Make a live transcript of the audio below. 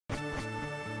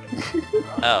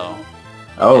Oh.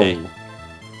 Oh. Okay.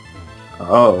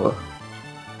 Oh.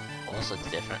 Almost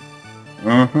looks different.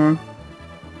 Mm-hmm.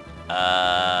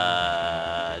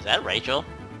 Is that Rachel?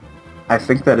 I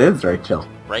think that is Rachel.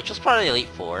 Rachel's part of Elite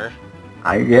Four.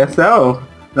 I guess so.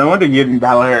 No wonder you didn't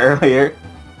battle her earlier.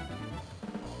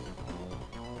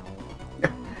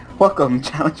 Welcome,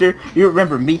 Challenger. You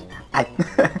remember me? I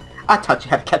taught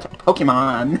you how to catch a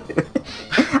Pokemon.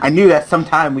 I knew that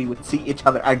sometime we would see each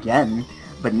other again.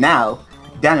 But now,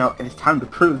 Daniel, it is time to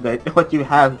prove that what you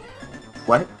have...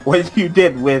 What you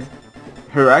did with...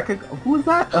 Hiraka? Who was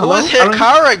that? Who was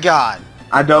Hikaragon?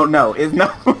 I don't know. It's no...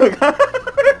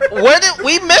 Where did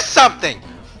we miss something?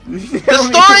 The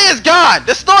story is gone.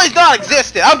 The story's not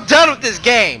existent. I'm done with this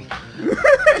game.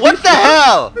 What the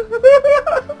hell?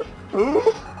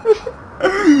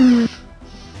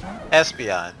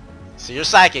 Espeon. So you're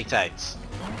psychic types.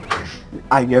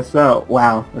 I guess so.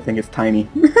 Wow, I think it's tiny.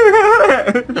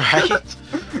 Right?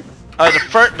 Oh,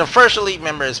 the first elite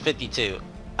member is 52.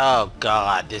 Oh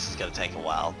god, this is gonna take a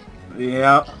while.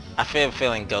 Yeah. I feel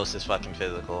feeling Ghost is fucking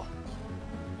physical.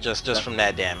 Just from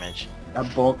that damage.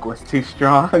 That bulk was too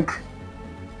strong.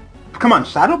 Come on,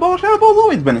 Shadow Ball? Shadow Ball's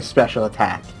always been a special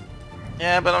attack.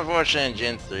 Yeah, but unfortunately in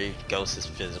Gen 3, Ghost is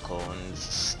physical and it's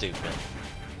stupid.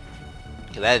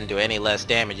 Because that didn't do any less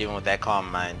damage even with that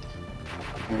Calm Mind.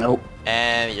 Nope.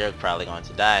 And you're probably going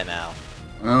to die now.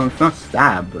 Well, it's not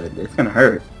stab, but it's gonna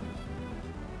hurt.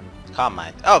 Calm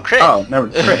Mind. Oh, crit! Oh, never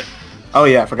crit. Oh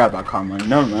yeah, I forgot about Calm Mind.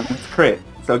 No, man, it's crit.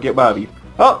 So get Bobby.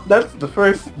 Oh, that's the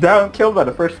first down killed by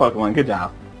the first Pokemon. Good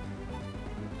job.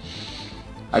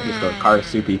 I just go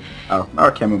Karasupi. Oh,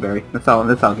 or Camuberry. That's all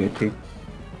good too.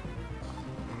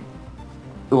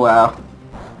 Wow.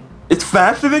 It's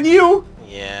faster than you?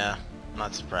 Yeah,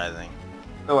 not surprising.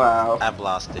 Wow. I've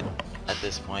lost it at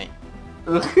this point.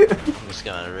 I'm just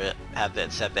gonna have to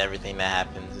accept everything that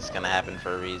happens. It's gonna happen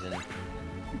for a reason.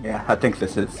 Yeah, I think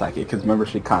this is Psychic, because remember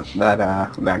she caught that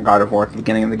Gardevoir at the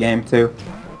beginning of the game too?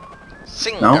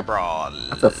 Singer Brawl.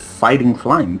 That's a fighting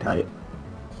flying type.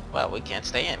 Well, we can't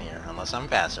stay in here unless I'm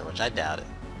faster, which I doubt it.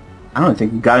 I don't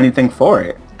think you got anything for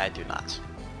it. I do not.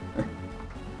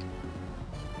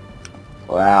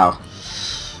 Wow.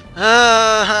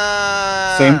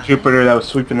 Same Jupiter that was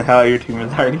sweeping the hell out of your team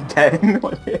is already dead in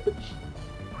 1 hit.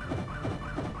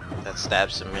 That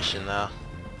stab submission though.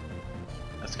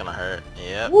 That's gonna hurt.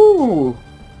 Yep. Woo!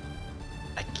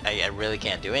 I really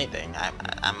can't do anything.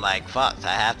 I'm like fucked.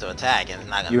 I have to attack and it's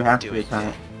not gonna You have do to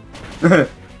anything. attack.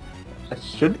 That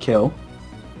should kill.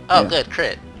 Oh, Yeah. good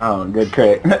crit. Oh, good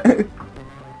crit.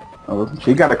 Oh,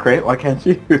 she got a crit. Why can't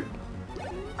you?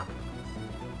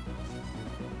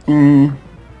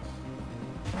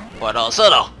 What also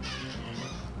though?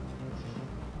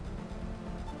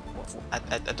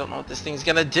 I don't know what this thing's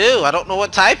gonna do. I don't know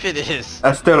what type it is.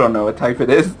 I still don't know what type it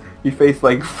is. You face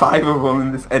like 5 of them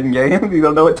in this end game. You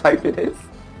don't know what type it is.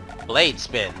 Blade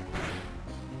spin.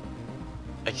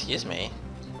 Excuse me.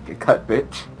 Get cut,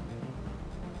 bitch.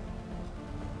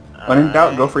 When in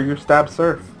doubt, go for your stab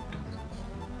surf.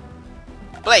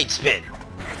 Blade spin.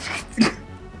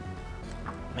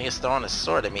 Nigga's throwing a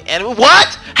sword at me. And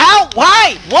what? How?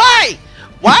 Why? Why?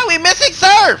 Why are we missing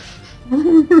surf?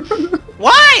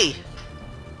 Why?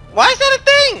 Why is that a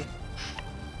thing?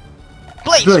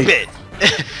 Blade spin.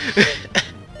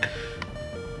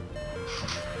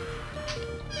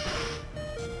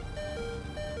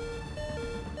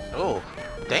 Oh,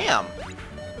 damn.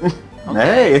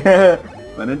 Okay. Hey,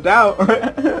 when in doubt.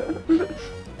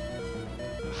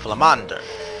 Flamander.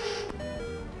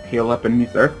 Heal up in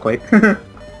this earthquake. And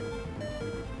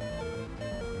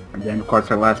then of course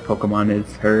her last Pokemon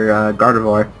is her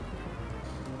Gardevoir.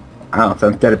 I don't know, so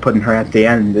instead of putting her at the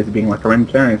end as being like a Ren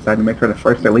Center, I decided to make her the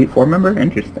first Elite Four member?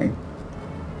 Interesting.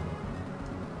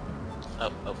 Oh,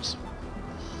 oops.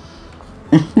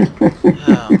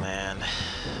 Oh man.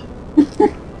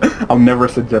 I'll never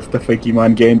suggest a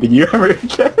Fakemon game to you ever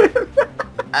again.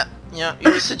 You know,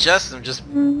 you can suggest them, just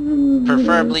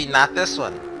preferably not this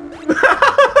one.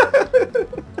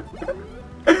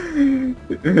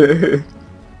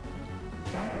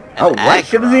 Oh, what?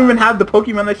 She doesn't even have the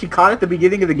Pokemon that she caught at the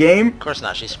beginning of the game? Of course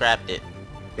not, she scrapped it.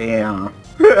 Damn.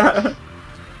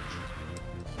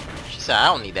 She said, I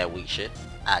don't need that weak shit.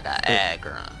 I got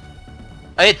Aggron.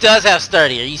 Oh, it does have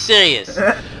Sturdy, are you serious?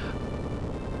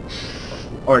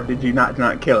 Or did you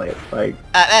not kill it? Like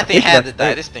That thing had to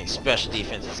die. This thing's special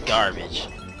defense is garbage.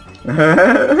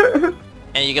 And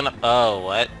you're gonna... Oh,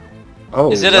 what?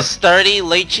 Oh, is it a Sturdy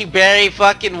Lychee Berry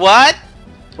fucking what?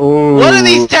 Ooh. What are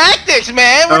these tactics,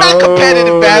 man? We're not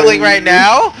competitive battling right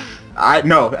now.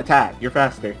 No, attack. You're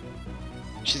faster.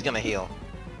 She's gonna heal.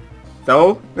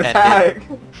 So, Ended. attack!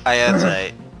 Oh, yeah, that's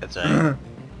right. That's right.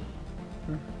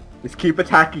 Just keep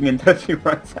attacking until she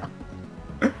runs out.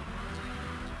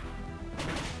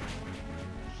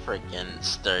 Freaking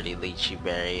sturdy lychee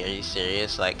berry. Are you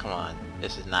serious? Like, come on.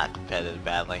 This is not competitive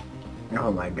battling.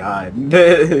 Oh my god.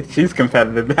 She's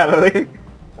competitive battling.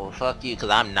 Well, fuck you, because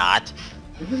I'm not.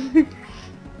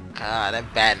 God, I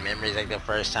have bad memories. Like the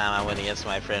first time I went against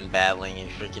my friend battling and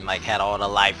freaking like had all the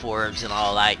life orbs and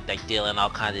all like dealing all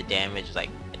kinds of damage. Like,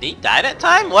 did he die that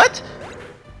time? What?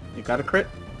 You got a crit?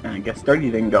 I guess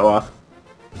Sturdy didn't go off.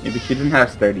 Maybe she didn't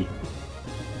have Sturdy.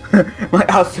 My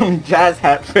awesome jazz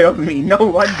hat failed me. No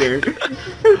wonder.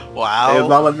 Wow. It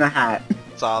was all in the hat.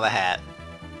 It's all the hat.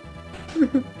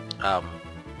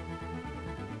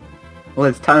 Well,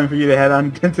 it's time for you to head on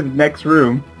into the next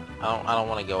room. I don't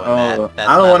want to go in Oh, that. That's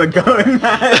I don't not want to go in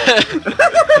that.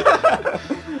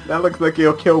 That looks like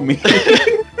it'll kill me.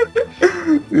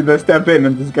 If I step in,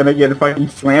 I'm just gonna get fucking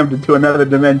slammed into another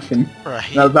dimension.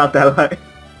 right. Not about that life.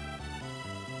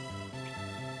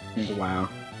 Wow.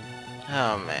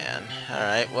 Oh man.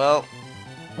 Alright, well,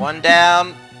 1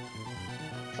 down,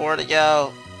 4 to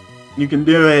go. You can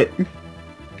do it.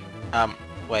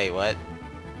 Wait, what?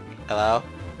 Hello?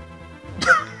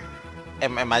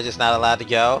 Am I just not allowed to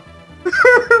go?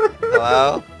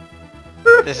 Hello?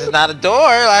 This is not a door,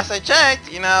 last I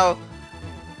checked, you know.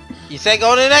 You said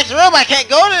go to the next room, I can't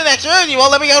go to the next room, you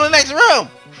won't let me go to the next room!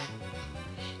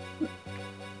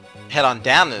 Head on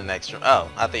down to the next room. Oh,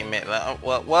 I think you meant,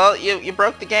 well, you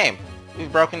broke the game.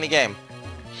 We've broken the game.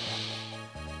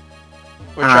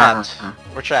 We're trapped.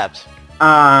 We're trapped.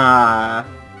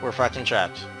 We're fucking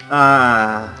trapped.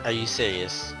 Are you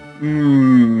serious?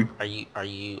 Are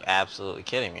you absolutely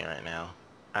kidding me right now?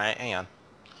 Alright, hang on.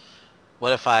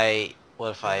 What if I,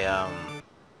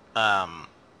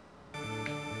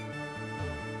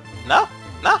 no,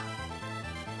 no.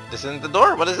 This isn't the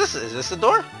door. What is this? Is this the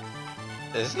door?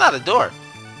 This is not a door.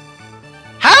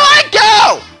 How do I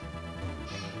go?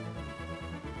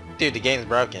 Dude, the game's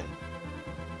broken.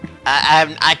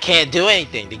 I can't do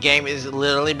anything. The game is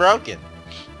literally broken.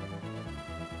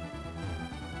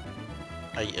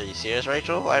 Are you serious,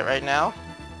 Rachel? Like right now?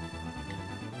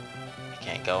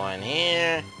 Can't go in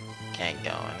here. Can't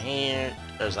go in here.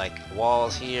 There's like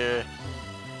walls here.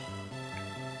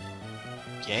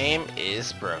 Game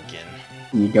is broken.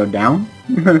 You go down?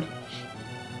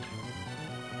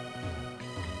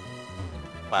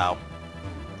 Wow.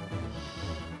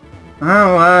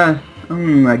 Oh,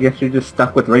 I guess you're just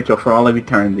stuck with Rachel for all of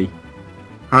eternity. This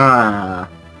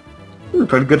is a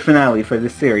pretty good finale for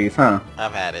this series, huh?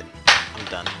 I've had it. I'm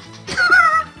done.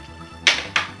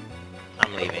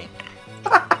 I'm leaving.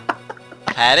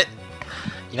 I've had it.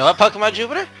 You know what, Pokemon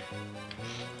Jupiter?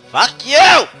 Fuck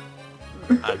you!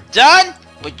 I'm done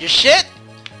with your shit,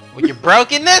 with your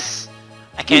brokenness.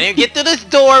 I can't even get through this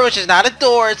door, which is not a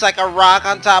door. It's like a rock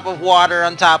on top of water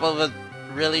on top of a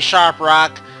really sharp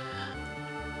rock.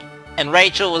 And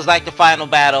Rachel was like the final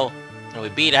battle, and we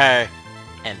beat her,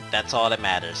 and that's all that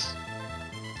matters.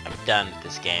 I'm done with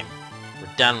this game. We're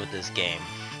done with this game.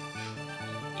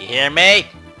 You hear me?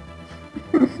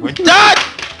 We're done!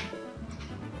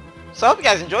 So I hope you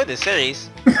guys enjoyed this series.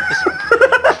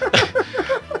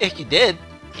 If you did,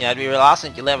 you know, it'd be real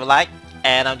awesome if you leave a like.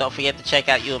 And don't forget to check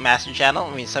out YubelMastery channel.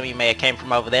 I mean, some of you may have came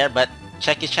from over there, but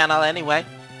check his channel anyway.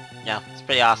 Yeah, it's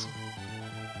pretty awesome.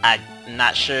 I'm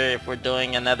not sure if we're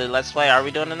doing another Let's Play. Are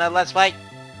we doing another Let's Play?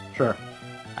 Sure.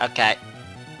 Okay.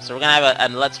 So we're gonna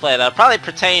have a Let's Play that'll probably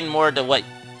pertain more to what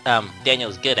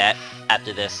Daniel's good at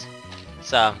after this.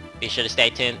 So be sure to stay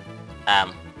tuned.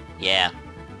 Yeah.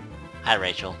 Hi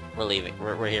Rachel. We're leaving.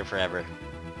 We're here forever.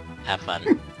 Have fun.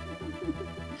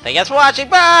 Thank you guys for watching.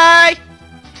 Bye!